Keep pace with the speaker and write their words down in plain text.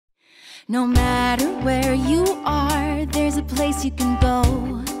No matter where you are, there's a place you can go.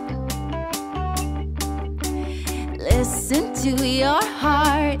 Listen to your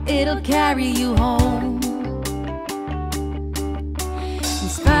heart, it'll carry you home.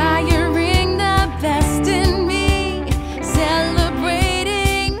 Inspiring the best in me,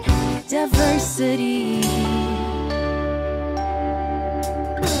 celebrating diversity.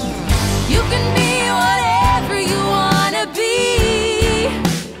 You can be whatever you wanna be.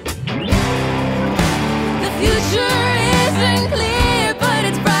 The future isn't clear, but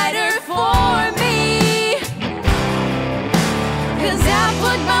it's brighter for me. 'Cause I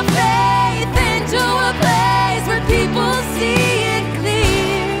put my faith into a place where people see it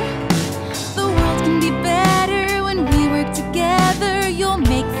clear. The world can be better when we work together. You'll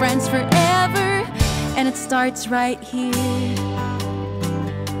make friends forever, and it starts right here.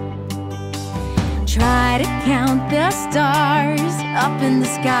 Try to count the stars up in the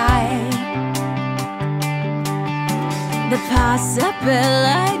sky. The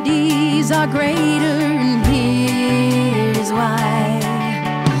possibilities are greater, and here's why.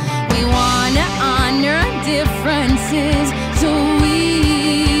 We wanna honor differences so we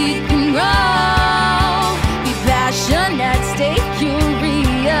can grow. Be passionate, stay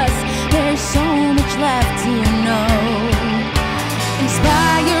curious. There's so much left to know.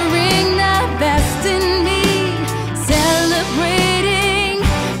 Inspiring the best in me, celebrating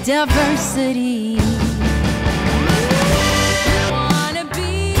diversity.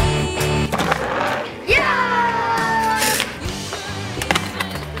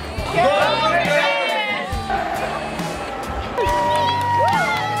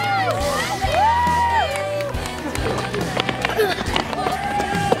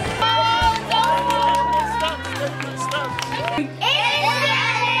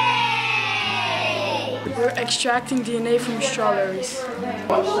 We're extracting DNA from strawberries.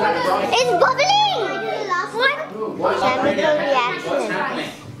 It's bubbling! What? Chemical reaction.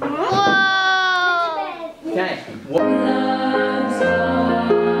 Whoa! Okay.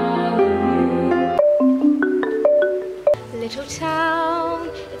 Little town,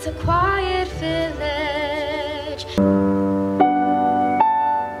 it's a quiet village.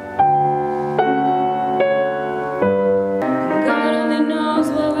 God only knows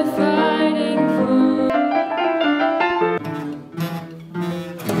what we're fighting for.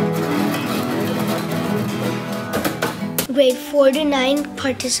 Grade 4 to 9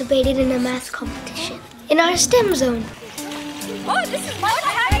 participated in a math competition in our STEM zone. Oh, this is what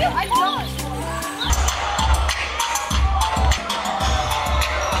I have you. I lost.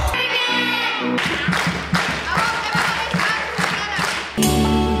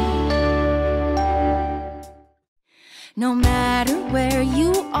 No matter where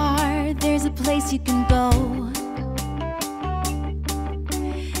you are, there's a place you can go.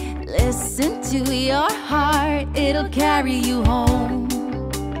 Listen to your heart, it'll carry you home.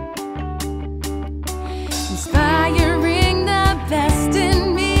 Inspiring the best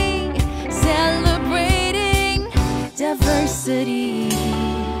in me, celebrating diversity.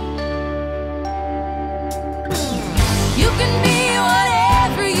 You can be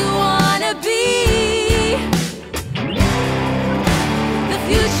whatever you wanna be. The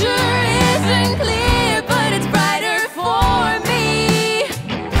future isn't clear, but it's brighter for me.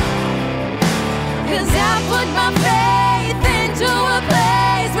 'Cause I put my faith into a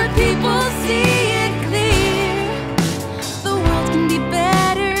place where people see it clear. The world can be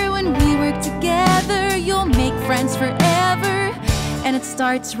better when we work together. You'll make friends forever, and it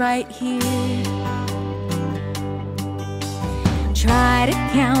starts right here. Try to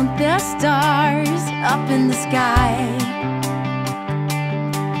count the stars up in the sky.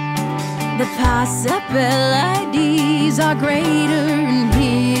 The possibilities are greater, and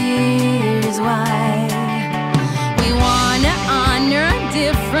here's why. We wanna honor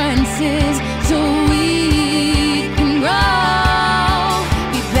differences so we can grow.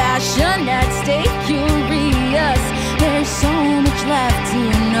 Be passionate, stay curious. There's so much left to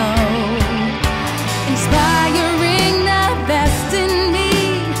know. Inspiring the best in me,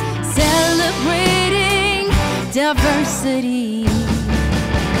 celebrating diversity.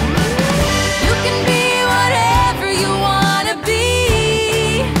 You can be whatever you wanna be.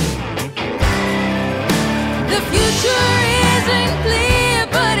 The future isn't clear,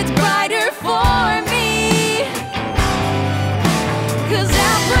 but it's brighter for me. 'Cause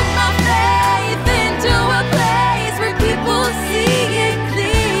I put my faith into a place where people see it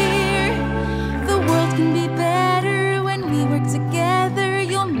clear. The world can be better when we work together.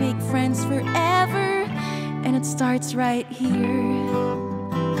 You'll make friends forever, and it starts right here.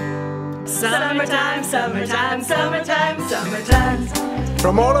 Summertime, summertime, summertime, summertime.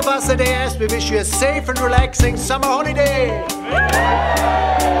 From all of us at AS, we wish you a safe and relaxing summer holiday.